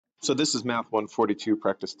So this is Math 142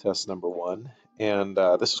 practice test number 1, and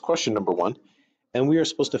this is question number 1, and we are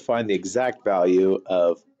supposed to find the exact value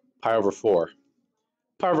of pi over 4.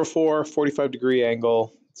 Pi over 4, 45-degree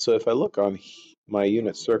angle. So if I look on my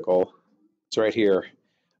unit circle, it's right here.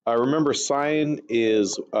 Remember, sine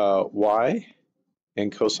is y,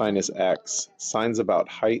 and cosine is x. Sine's about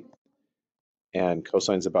height, and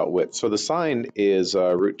cosine's about width. So the sine is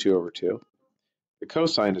root 2 over 2. The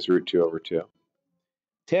cosine is root 2 over 2.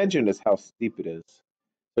 Tangent is how steep it is.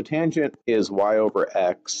 So tangent is y over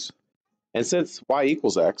x. And since y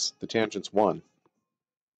equals x, the tangent's 1.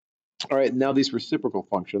 All right, now these reciprocal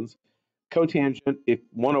functions. Cotangent, if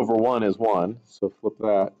 1 over 1 is 1, so flip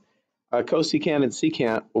that. Cosecant and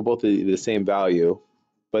secant will both be the same value,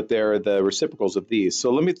 but they're the reciprocals of these.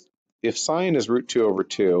 So if sine is root 2 over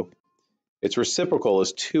 2, its reciprocal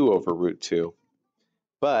is 2 over root 2.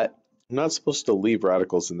 But I'm not supposed to leave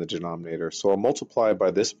radicals in the denominator, so I'll multiply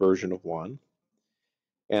by this version of 1.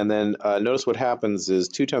 And then notice what happens is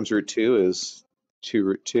 2 times root 2 is 2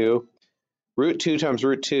 root 2. Root 2 times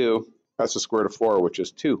root 2, that's the square root of 4, which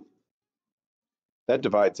is 2. That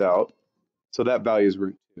divides out, so that value is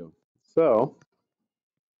root 2. So,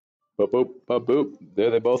 boop, boop, boop, boop,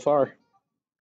 there they both are.